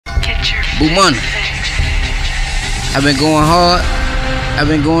BooMoney. I've been going hard, I've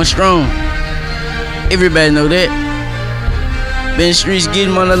been going strong. Everybody know that. Been in the streets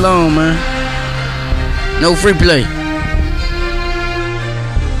getting money alone, man. No free play.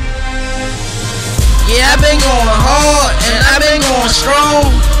 Yeah, I've been going hard and I've been going strong.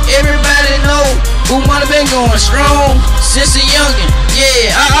 Everybody know BooMoney been going strong since a youngin'.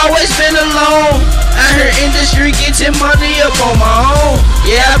 Yeah, I always been alone. Out here in the street getting money up on my own.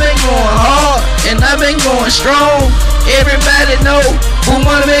 Yeah, I've been going hard and I've been going strong. Everybody know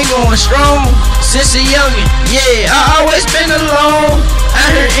BooMoney been going strong since a youngin'. Yeah, I always been alone.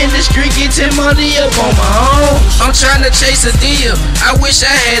 Out here in the street getting money up on my own. I'm trying to chase a deal, I wish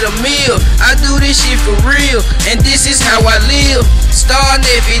I had a meal. I do this shit for real, and this is how I live. Starting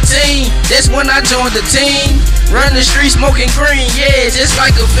at 15, that's when I joined the team. Run the street smoking green, yeah, just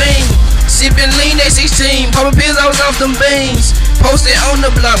like a fiend. Sipping lean at 16, popping pills, I was off them beans. Posted on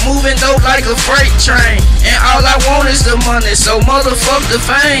the block, moving dope like a freight train. And all I want is the money, so motherfuck the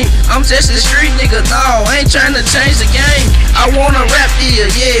fame. I'm just a street nigga, no, ain't trying to change the game. I wanna rap deal,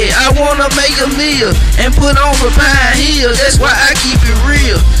 yeah, I wanna make a meal and put on the Pine Hill, that's why I keep it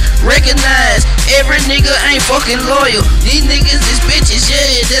real. Recognize every nigga ain't fucking loyal. These niggas is bitches,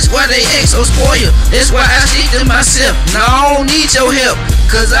 yeah, that's why they act so spoiled. That's why I stick to myself, no, I don't need your help.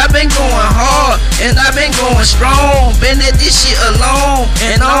 Cause I've been going hard and I've been going strong. Been at this shit alone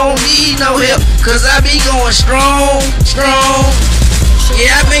and I don't need no help. Cause I be going strong.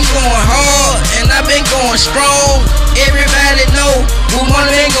 Yeah, I've been going hard and I've been going strong. Everybody know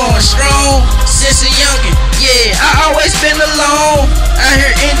BooMoney been going strong since a youngin'. Yeah, I always been alone. Out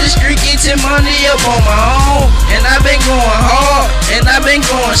here in the street getting money up on my own. And I've been going hard and I've been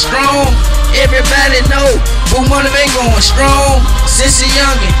going strong. Everybody know BooMoney been going strong since a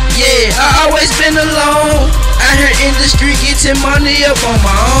youngin'. Yeah, I always been alone. Out here in the street getting money up on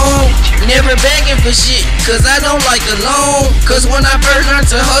my own. Never begging for shit, cause I don't like a loan. Cause when I first learned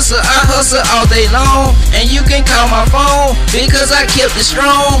to hustle, I hustle all day long. And you can call my phone, because I kept it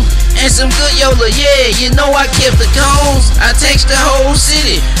strong. And some good YOLA, yeah, you know I kept the cones. I text the whole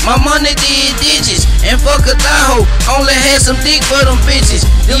city, my money did digits. And fuck a Tahoe, only had some dick for them bitches.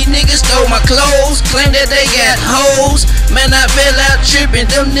 These niggas stole my clothes, claim that they got hoes. Man, I fell out tripping,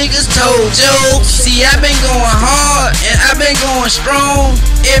 them niggas told jokes. See, I been going hard and I been going strong.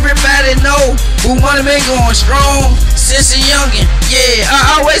 Everybody know BooMoney been going strong since a youngin'. Yeah,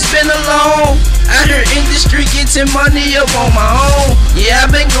 I always been alone. Out here in the street getting money up on my own. Yeah, I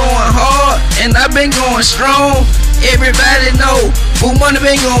been going hard and I been going strong. Everybody know BooMoney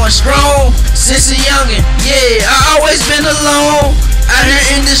been going strong since a youngin'. Yeah, I always been alone. Out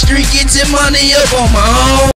here in the street getting money up on my own.